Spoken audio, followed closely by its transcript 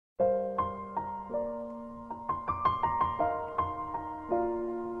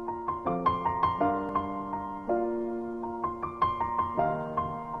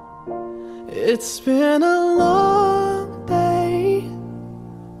It's been a long day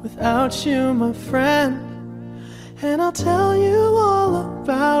without you, my friend, and I'll tell you all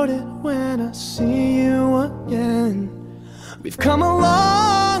about it when I see you again. We've come a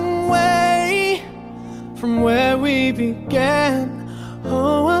long way from where we began.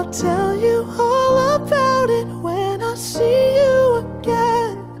 Oh, I'll tell you all about it when I see you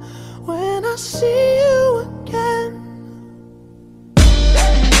again. When I see you again.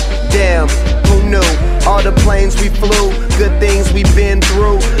 Damn, who knew? All the planes we flew, good things we've been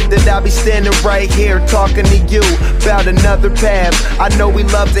through, that I'll be standing right here talking to you about another path. I know we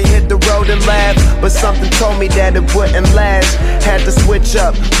love to hit the road and laugh, but something told me that it wouldn't last. Had to switch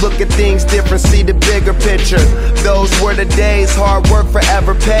up, look at things different, see the bigger picture. Those were the days, hard work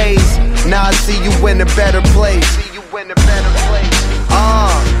forever pays. Now I see you in a better place.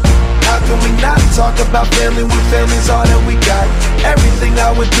 How can we not talk about family when family's all that we got? Everything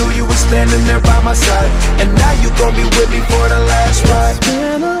I would do, you were standing there by my side, and now you gon' be with me for the last ride. It's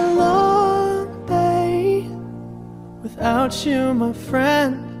been a long day without you, my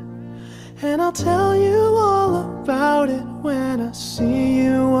friend, and I'll tell you all about it when I see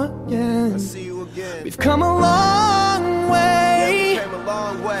you again. We've come a long way,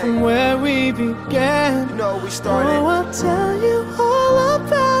 from where we began. You know we started. Oh, I'll tell you all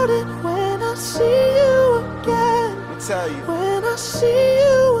about it when I see you again. I'll tell you. When I see you